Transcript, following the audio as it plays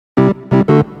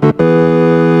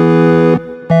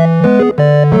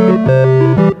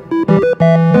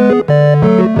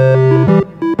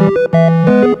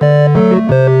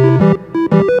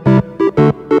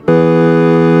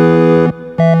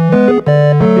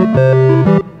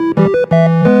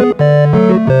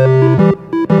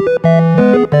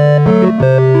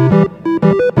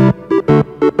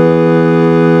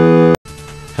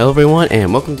Hello everyone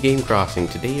and welcome to Game Crossing.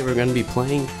 Today we're going to be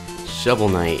playing Shovel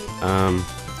Knight.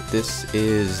 This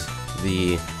is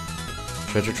the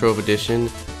Treasure Trove edition,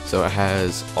 so it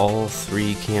has all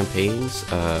three campaigns,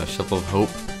 Shovel of Hope,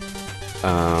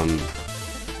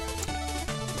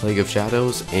 Plague of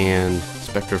Shadows, and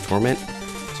Spectre of Torment.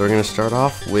 So we're going to start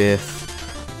off with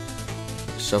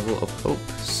Shovel of Hope.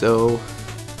 So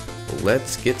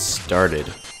let's get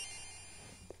started.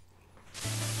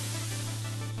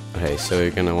 Okay, so you're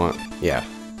gonna want, yeah.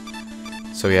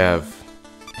 So we have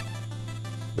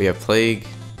Plague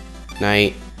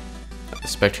Knight,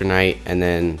 Spectre Knight, and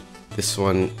then this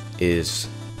one is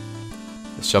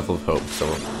Shovel of Hope. So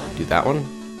we'll do that one,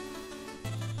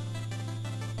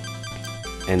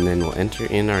 and then we'll enter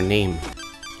in our name.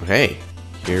 Okay,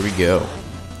 here we go.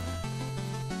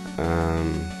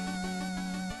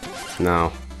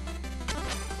 Now,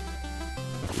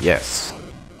 yes.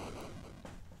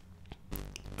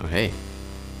 Okay.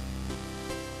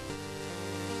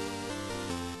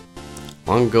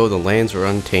 Long ago, the lands were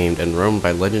untamed and roamed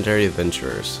by legendary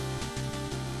adventurers.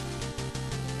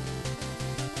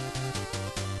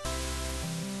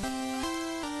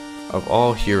 Of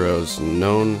all heroes,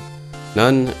 none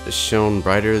shone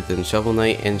brighter than Shovel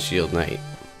Knight and Shield Knight.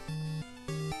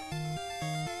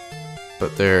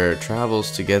 But their travels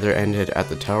together ended at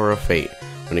the Tower of Fate,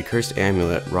 when a cursed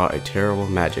amulet wrought a terrible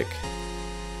magic.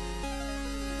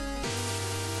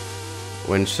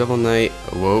 When Shovel Knight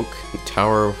awoke, the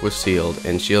tower was sealed,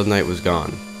 and Shield Knight was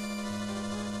gone.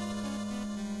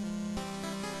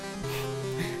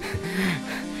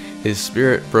 His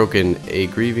spirit broken, a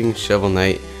grieving Shovel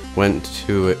Knight went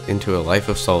into a life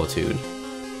of solitude.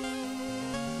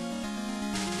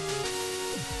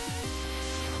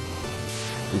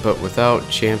 But without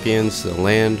champions, the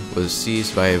land was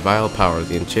seized by a vile power,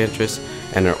 the Enchantress,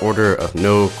 and her order of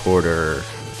no quarter.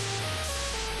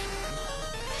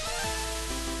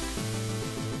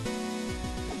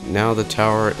 Now the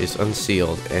tower is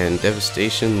unsealed, and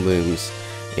devastation looms.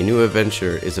 A new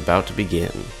adventure is about to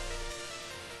begin.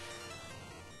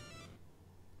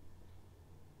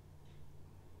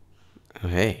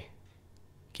 Okay,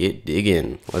 get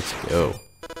digging. Let's go.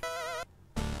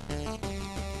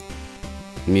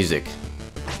 Music.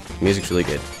 Music's really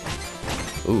good.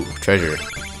 Ooh, treasure.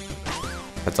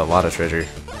 That's a lot of treasure.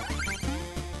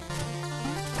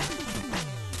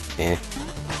 Eh.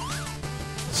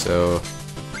 So,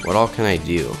 what all can I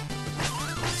do?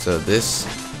 So this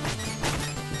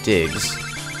digs.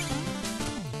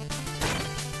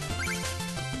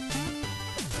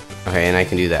 Okay, and I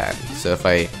can do that. So if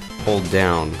I hold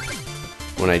down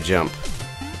when I jump,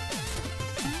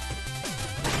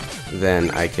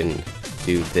 then I can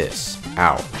do this.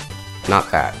 Ow. Not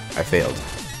that. I failed.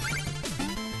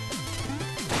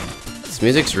 This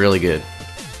music's really good.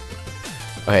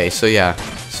 Okay, so yeah.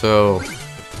 So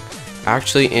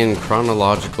actually, in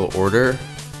chronological order,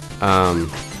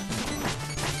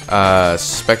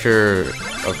 Spectre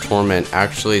of Torment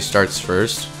actually starts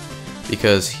first,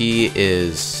 because he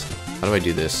is... How do I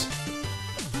do this?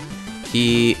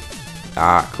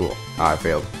 Cool. I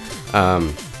failed.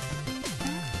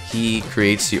 He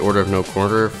creates the Order of No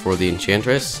Quarter for the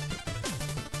Enchantress,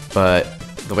 but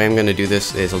the way I'm going to do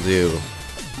this is I'll do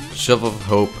Shovel of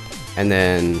Hope, and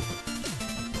then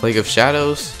Plague of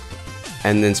Shadows,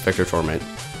 and then Spectre Torment.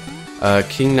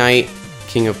 King Knight,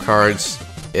 King of Cards,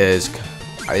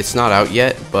 it's not out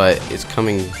yet, but it's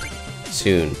coming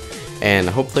soon. And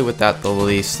hopefully with that they'll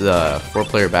release the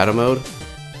 4-player battle mode.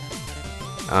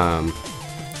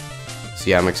 So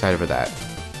yeah, I'm excited for that.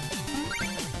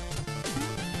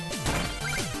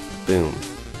 Boom.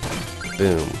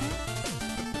 Boom.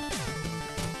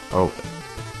 Oh.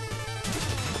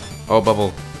 Oh,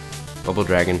 Bubble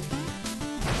Dragon.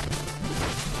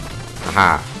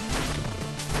 Aha.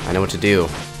 I know what to do.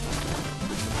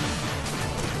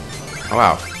 Oh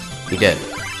wow. He did.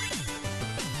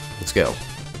 Let's go.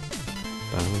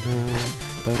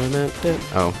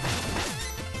 Oh.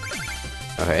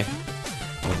 Okay.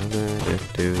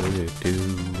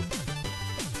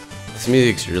 This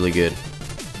music's really good.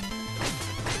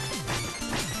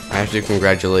 I have to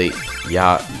congratulate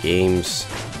Yacht Games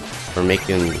for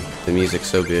making the music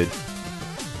so good.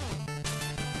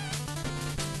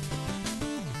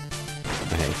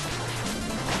 Okay.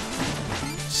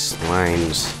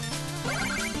 Slimes.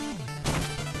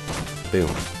 Boom.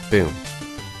 Boom.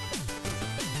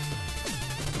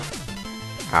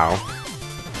 Ow.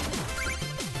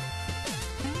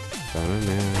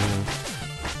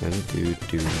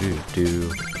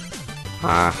 Do.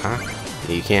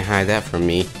 You can't hide that from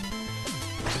me.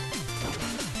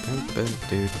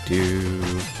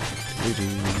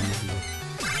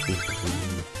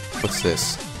 What's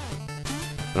this?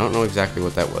 I don't know exactly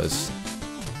what that was,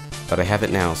 but I have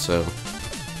it now, so...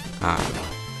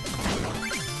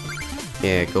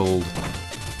 Yeah, gold.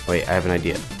 Wait, I have an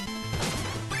idea.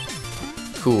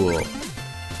 Cool.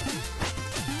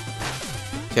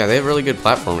 Yeah, they have really good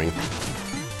platforming.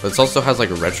 But it also has like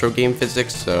a retro game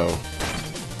physics, so...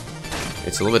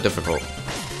 It's a little bit difficult.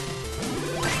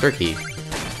 Turkey.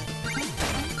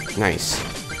 Nice.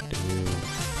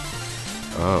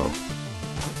 Oh.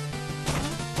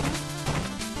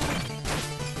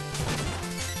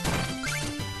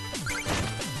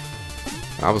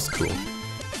 That was cool.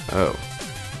 Oh.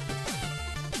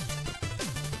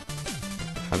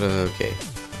 Okay.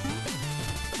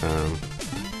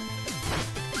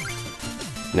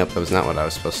 Nope, that was not what I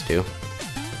was supposed to do.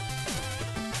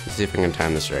 Let's see if I can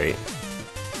time this right.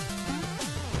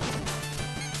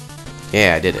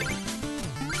 Yeah, I did it.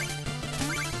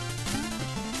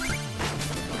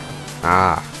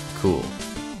 Ah, cool.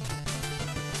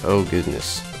 Oh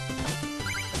goodness.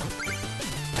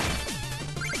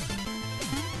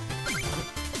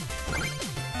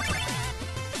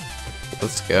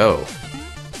 Let's go.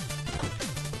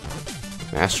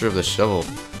 Master of the shovel.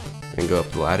 And go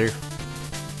up the ladder.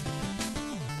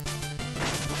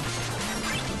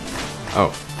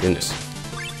 Oh, goodness.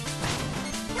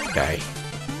 Guy.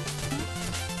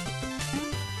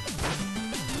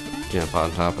 Jump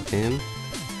on top of him.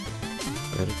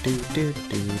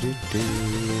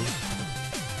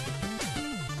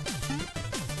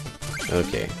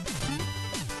 Okay.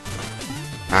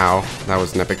 Ow, that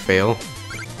was an epic fail.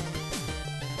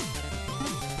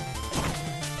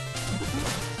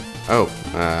 Oh,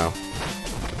 ow.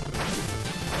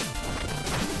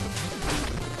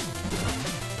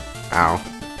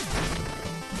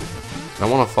 I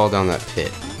don't want to fall down that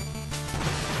pit.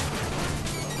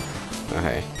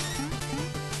 Okay.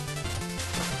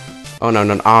 Oh, no,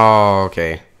 no, no. Oh,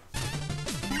 okay.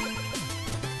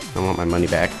 I want my money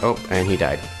back. Oh, and he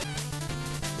died.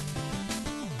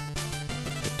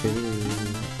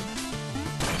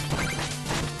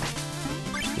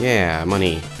 Yeah,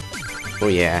 money. Oh,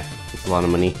 yeah. That's a lot of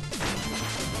money.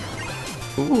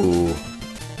 Ooh.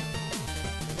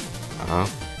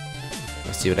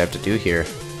 Let's see what I have to do here.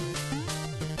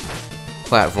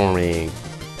 Platforming.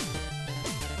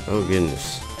 Oh,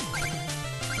 goodness.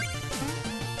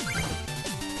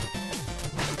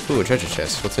 Ooh, a treasure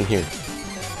chest. What's in here?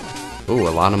 Ooh, a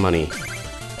lot of money.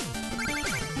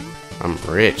 I'm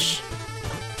rich.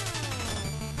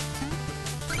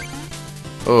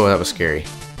 Oh, that was scary.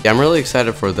 Yeah, I'm really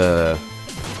excited for the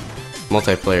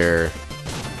multiplayer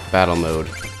battle mode.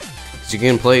 Because you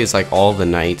can play as like all the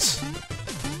knights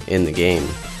in the game.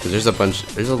 Because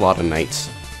there's a lot of knights.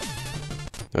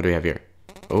 What do we have here?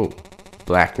 Oh,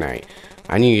 Black Knight.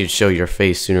 I knew you'd show your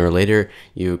face sooner or later,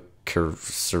 you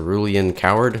cerulean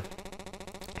coward.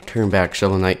 Turn back,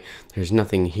 Shovel Knight. There's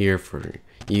nothing here for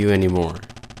you anymore.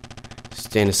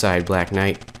 Stand aside, Black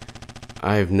Knight.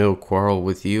 I have no quarrel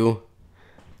with you.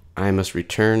 I must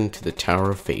return to the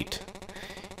Tower of Fate.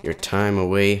 Your time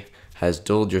away has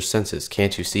dulled your senses,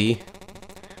 can't you see?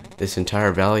 This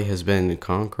entire valley has been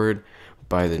conquered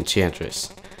by the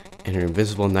Enchantress, and her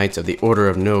invincible knights of the Order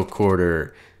of No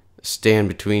Quarter stand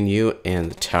between you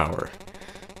and the tower.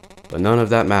 But none of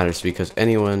that matters, because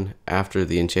anyone after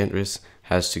the Enchantress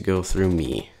has to go through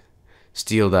me.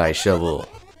 Steal thy shovel.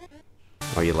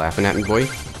 Are you laughing at me, boy?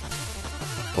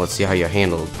 Let's see how you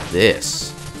handle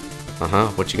this.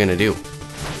 What you gonna do?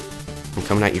 I'm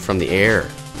coming at you from the air.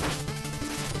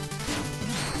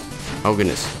 Oh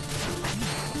goodness.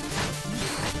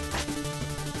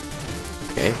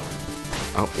 Okay.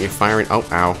 Oh, you're firing. Oh,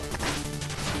 ow.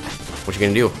 What you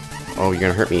gonna do? Oh, you're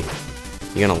gonna hurt me.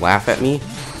 You gonna laugh at me? Is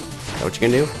that what you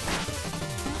gonna do?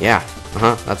 Yeah.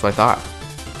 That's what I thought.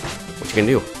 What you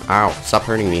gonna do? Ow. Stop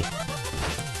hurting me.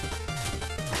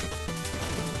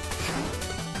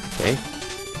 Okay.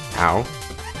 Ow.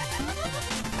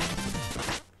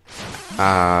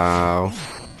 Ow.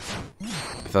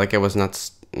 I feel like I was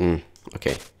not...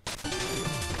 okay.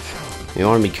 You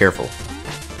want to be careful.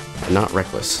 I'm not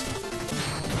reckless.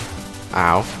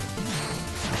 Ow.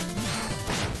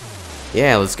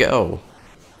 Yeah, let's go.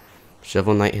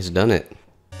 Shovel Knight has done it.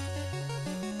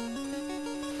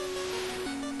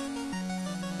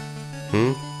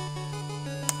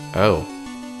 Oh.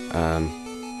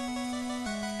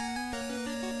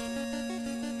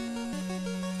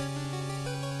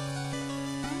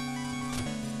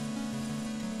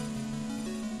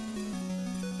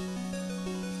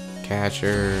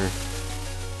 catcher.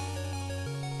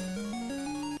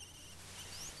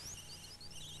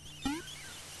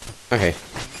 Okay.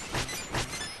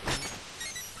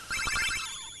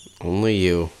 Only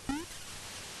you.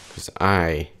 Because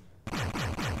I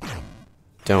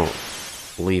don't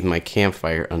leave my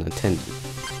campfire unattended.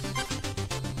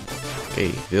 Okay,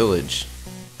 village.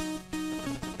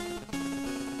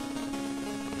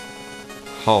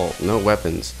 Halt, no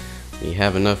weapons. We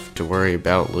have enough to worry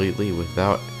about lately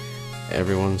without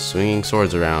everyone swinging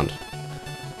swords around.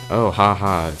 Oh,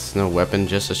 haha, it's no weapon,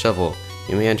 just a shovel.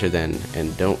 You may enter then,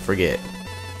 and don't forget.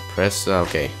 Press,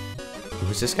 okay.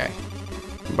 Who's this guy?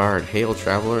 Bard, hail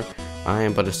traveler. I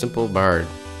am but a simple bard.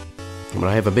 But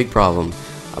I have a big problem.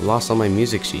 I've lost all my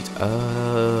music sheets.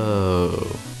 Oh.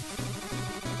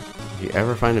 If you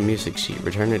ever find a music sheet,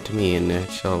 return it to me and I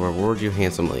shall reward you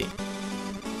handsomely.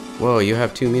 Whoa, you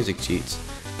have 2 music sheets.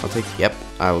 I'll take, yep,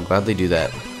 I will gladly do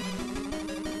that.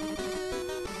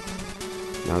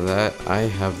 Now that I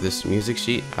have this music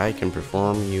sheet, I can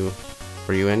perform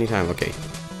for you anytime. Okay.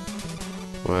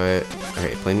 What?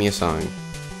 Okay, play me a song.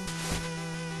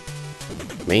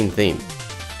 Main theme.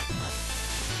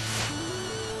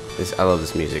 I love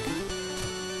this music.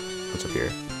 What's up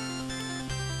here?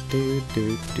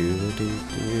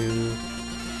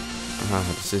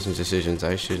 Decisions.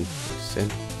 I should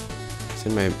send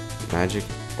my magic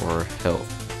or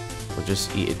health, or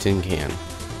just eat a tin can.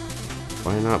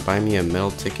 Why not buy me a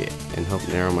metal ticket and help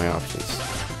narrow my options?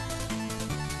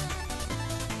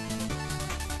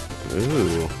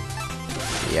 Ooh,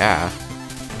 yeah.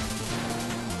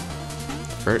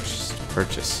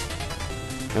 Purchase.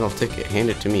 Metal ticket. Hand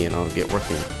it to me and I'll get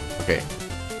working. Okay.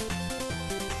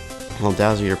 I'll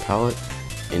dazzle your palate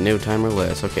in no time or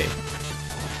less. Okay.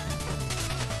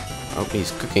 Oh,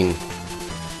 he's cooking.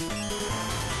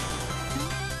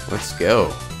 Let's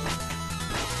go.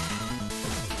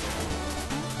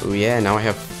 Oh yeah, now I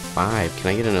have 5. Can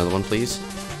I get another one, please?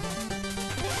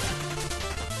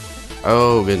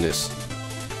 Oh goodness.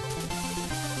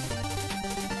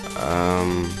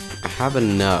 I have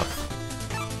enough.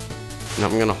 No,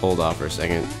 I'm gonna hold off for a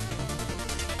second.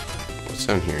 What's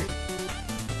down here?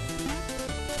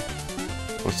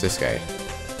 What's this guy?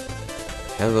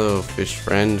 Hello, fish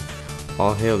friend.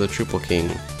 All hail the Triple King.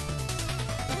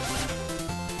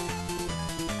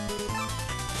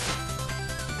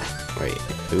 Wait,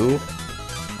 who?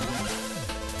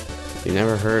 You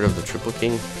never heard of the Triple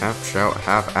King? Half trout,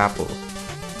 half apple.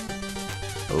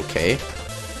 Okay.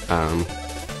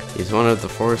 He's one of the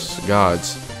forest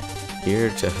gods, here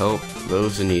to help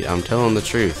those in need. I'm telling the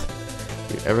truth.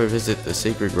 If you ever visit the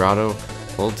sacred grotto,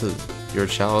 hold to your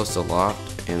chalice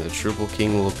aloft, and the Triple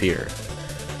King will appear.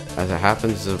 As it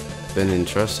happens, I've been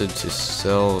entrusted to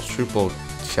sell triple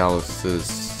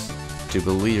chalices to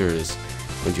believers.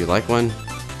 Would you like one?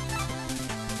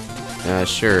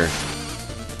 Sure.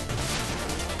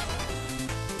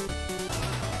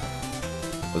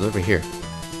 What's over here?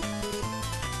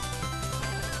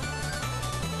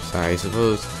 I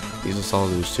suppose these are all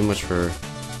there's too much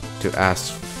to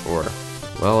ask for.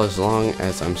 Well, as long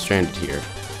as I'm stranded here.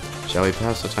 Shall we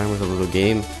pass the time with a little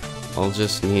game? I'll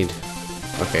just need...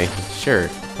 Okay, sure,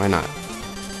 why not?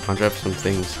 I'll drop some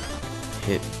things,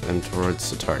 hit them towards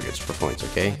the targets for points,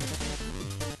 okay?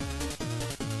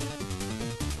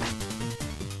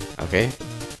 Okay.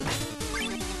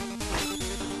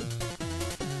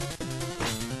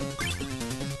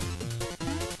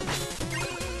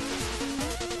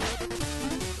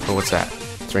 Oh, what's that?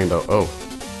 It's rainbow. Oh.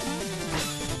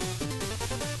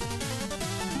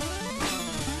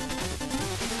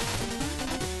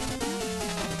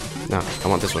 No, I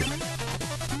want this one.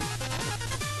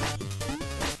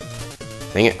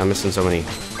 Dang it, I'm missing so many.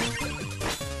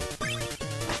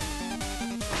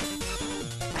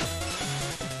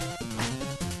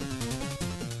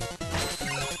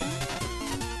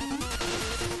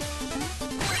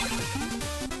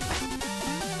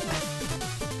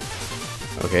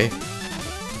 Okay.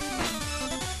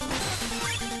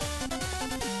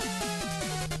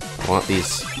 I want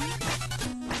these.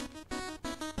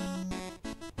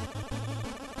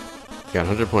 Got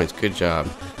 100 points. Good job.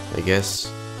 I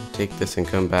guess take this and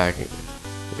come back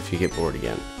if you get bored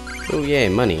again. Oh yay,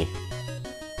 money.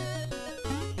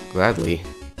 Gladly.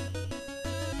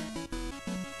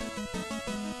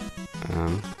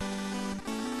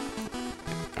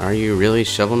 Are you really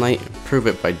Shovel Knight? Prove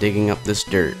it by digging up this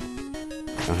dirt.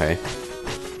 Okay.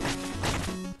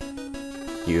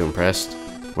 You impressed?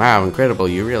 Wow, incredible,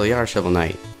 you really are Shovel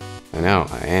Knight. I know,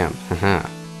 I am. Haha.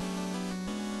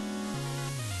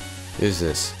 Who's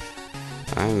this?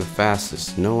 I'm the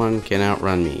fastest. No one can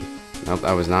outrun me. Nope,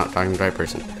 I was not talking to the right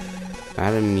person.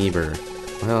 Madam Meeber.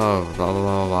 Well, blah blah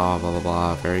blah blah blah blah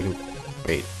blah. Very.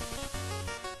 Wait.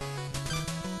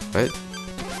 What?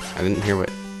 I didn't hear what.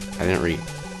 I didn't read.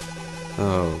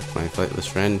 Oh, my flightless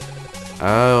friend.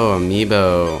 Oh,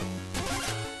 amiibo.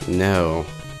 No.